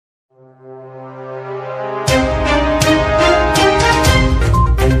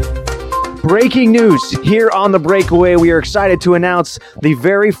Breaking news here on the Breakaway. We are excited to announce the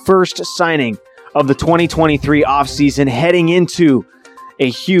very first signing of the 2023 offseason, heading into a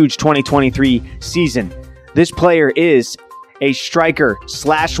huge 2023 season. This player is a striker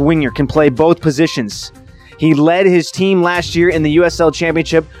 / winger, can play both positions. He led his team last year in the USL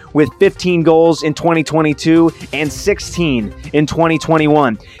Championship with 15 goals in 2022 and 16 in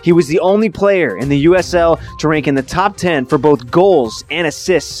 2021. He was the only player in the USL to rank in the top 10 for both goals and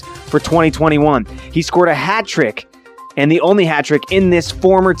assists for 2021. He scored a hat trick, and the only hat trick in this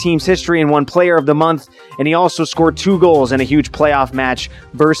former team's history, and won Player of the Month. And he also scored 2 goals in a huge playoff match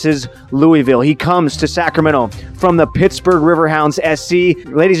versus Louisville. He comes to Sacramento from the Pittsburgh Riverhounds SC.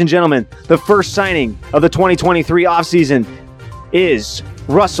 Ladies and gentlemen, the first signing of the 2023 offseason is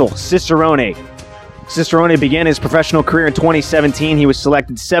Russell Cicerone. Cicerone began his professional career in 2017. He was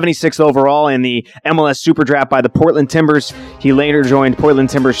selected 76th overall in the MLS Super Draft by the Portland Timbers. He later joined Portland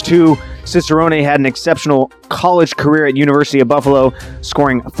Timbers 2. Cicerone had an exceptional college career at University of Buffalo,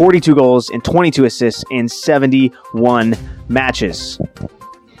 scoring 42 goals and 22 assists in 71 matches.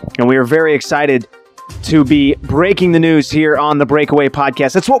 And we are very excited to be breaking the news here on the Breakaway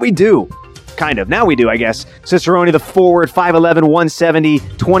podcast. That's what we do. Kind of. Now we do, I guess. Cicerone, the forward, 5'11", 170,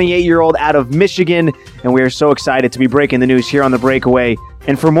 28-year-old out of Michigan. And we are so excited to be breaking the news here on the Breakaway.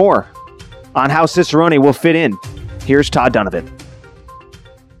 And for more on how Cicerone will fit in, here's Todd Donovan.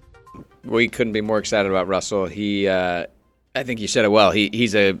 We couldn't be more excited about Russell. I think you said it well.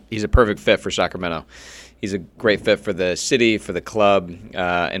 He's a perfect fit for Sacramento. He's a great fit for the city, for the club,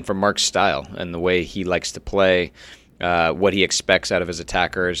 and for Mark's style and the way he likes to play. What he expects out of his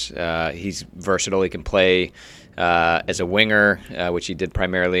attackers. He's versatile. He can play as a winger, which he did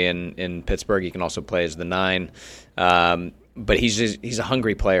primarily in Pittsburgh. He can also play as the 9. But he's a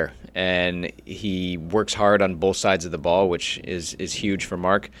hungry player, and he works hard on both sides of the ball, which is huge for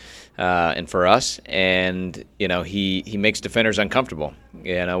Mark and for us. And he makes defenders uncomfortable.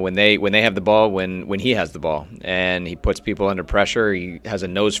 When they have the ball, when he has the ball, and he puts people under pressure. He has a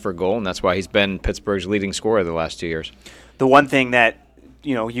nose for goal, and that's why he's been Pittsburgh's leading scorer the last 2 years. The one thing that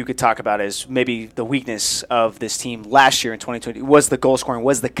you could talk about is maybe the weakness of this team last year in 2020 was the goal scoring,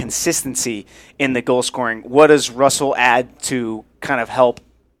 was the consistency in the goal scoring. What does Russell add to kind of help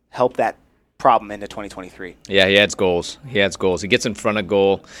that problem into 2023? Yeah, he adds goals. He gets in front of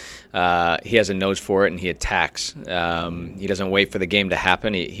goal. He has a nose for it, and he attacks. He doesn't wait for the game to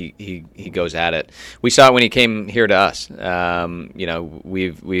happen. He goes at it. We saw it when he came here to us.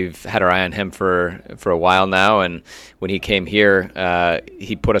 We've had our eye on him for a while now, and when he came here,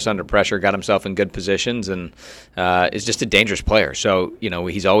 he put us under pressure, got himself in good positions, and is just a dangerous player. So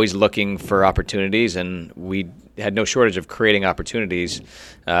he's always looking for opportunities, and we had no shortage of creating opportunities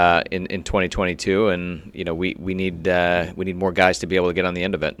in 2022, and we need more guys to be able to get on the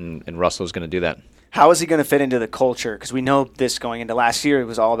end of it, and Russell's going to do that. How is he going to fit into the culture? Because we know this going into last year, it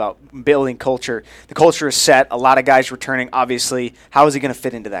was all about building culture. The culture is set. A lot of guys returning, obviously. How is he going to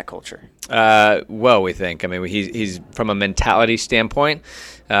fit into that culture? Well, we think. I mean, he's from a mentality standpoint,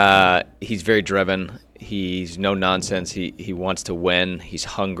 he's very driven. He's no nonsense. He wants to win. He's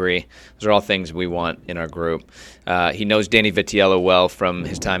hungry. Those are all things we want in our group. He knows Danny Vitiello well from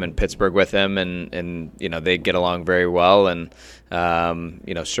his time in Pittsburgh with him, and they get along very well. And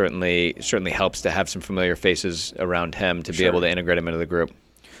certainly helps to have some familiar faces around him to be able to integrate him into the group.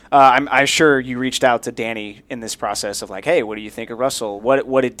 I'm sure you reached out to Danny in this process of like, hey, what do you think of Russell?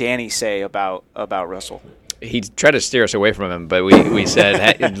 What did Danny say about Russell? He tried to steer us away from him, but we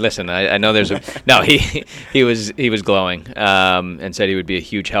said, hey, listen, I know there's he was glowing and said he would be a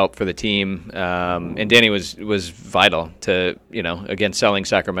huge help for the team. And Danny was vital to again selling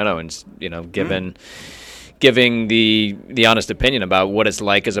Sacramento and giving the honest opinion about what it's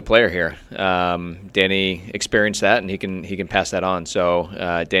like as a player here. Danny experienced that, and he can pass that on.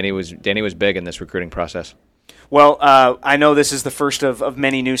 So Danny was big in this recruiting process. Well, I know this is the first of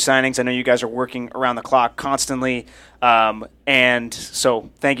many new signings. I know you guys are working around the clock constantly, and so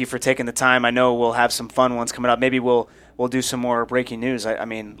thank you for taking the time. I know we'll have some fun ones coming up. Maybe we'll do some more breaking news. I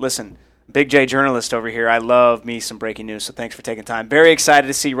mean, listen, Big J journalist over here. I love me some breaking news, so thanks for taking time. Very excited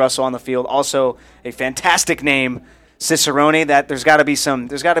to see Russell on the field. Also, a fantastic name, Cicerone. That there's got to be some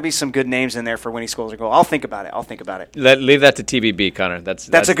good names in there for when he scores a goal. I'll think about it. Leave that to TBB, Connor. That's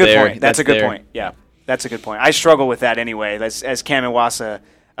a good point. That's a good point. Yeah. That's a good point. I struggle with that anyway. As Cam Iwasa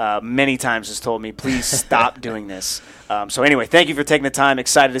many times has told me, please stop doing this. So anyway, thank you for taking the time.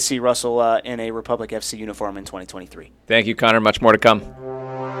 Excited to see Russell in a Republic FC uniform in 2023. Thank you, Connor. Much more to come.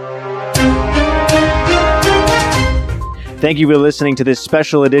 Thank you for listening to this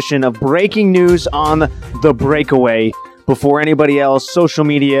special edition of Breaking News on the Breakaway. before anybody else, social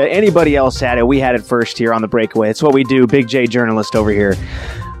media, anybody else had it. We had it first here on The Breakaway. It's what we do. Big J journalist over here.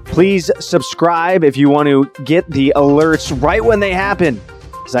 Please subscribe if you want to get the alerts right when they happen,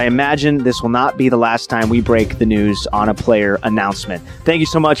 because I imagine this will not be the last time we break the news on a player announcement. Thank you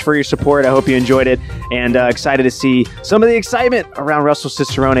so much for your support. I hope you enjoyed it, and excited to see some of the excitement around Russell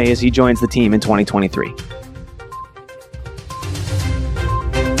Cicerone as he joins the team in 2023.